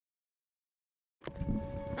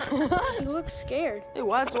He looks scared. Hey,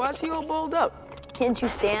 why's he all balled up? Can't you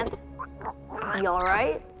stand? You all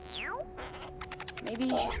right?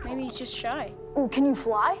 Maybe he's just shy. Ooh, can you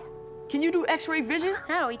fly? Can you do X-ray vision?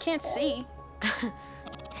 How? He can't see.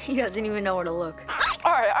 He doesn't even know where to look.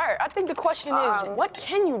 All right. I think the question is, what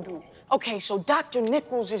can you do? Okay, so Dr.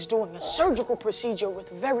 Nichols is doing a surgical procedure with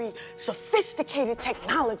very sophisticated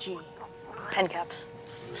technology. Pen caps.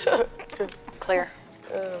 Clear.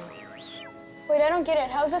 Wait, I don't get it.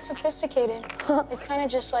 How is that sophisticated? It's kind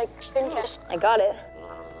of just like spin caps. I got it.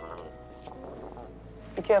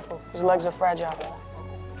 Be careful, his legs are fragile.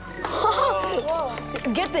 Whoa.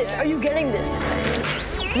 Get this. Are you getting this?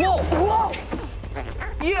 Whoa!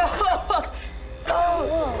 Yeah!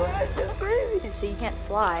 Oh, that's crazy. So you can't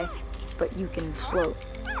fly, but you can float.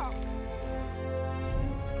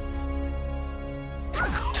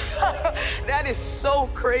 That is so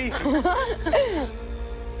crazy.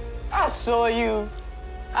 I saw you.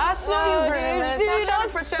 I saw you grinning, man. Stop trying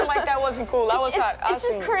to pretend like that wasn't cool. That was hot. It's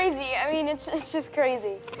just crazy. I mean, it's just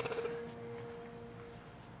crazy.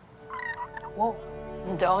 Whoa.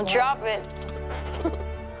 Don't drop it.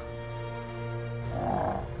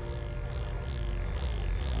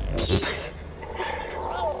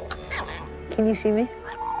 Can you see me?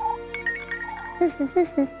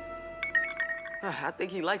 I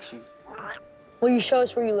think he likes you. Will you show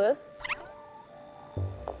us where you live?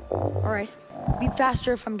 All right. Be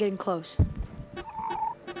faster if I'm getting close.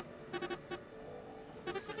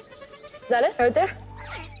 Is that it? Right there?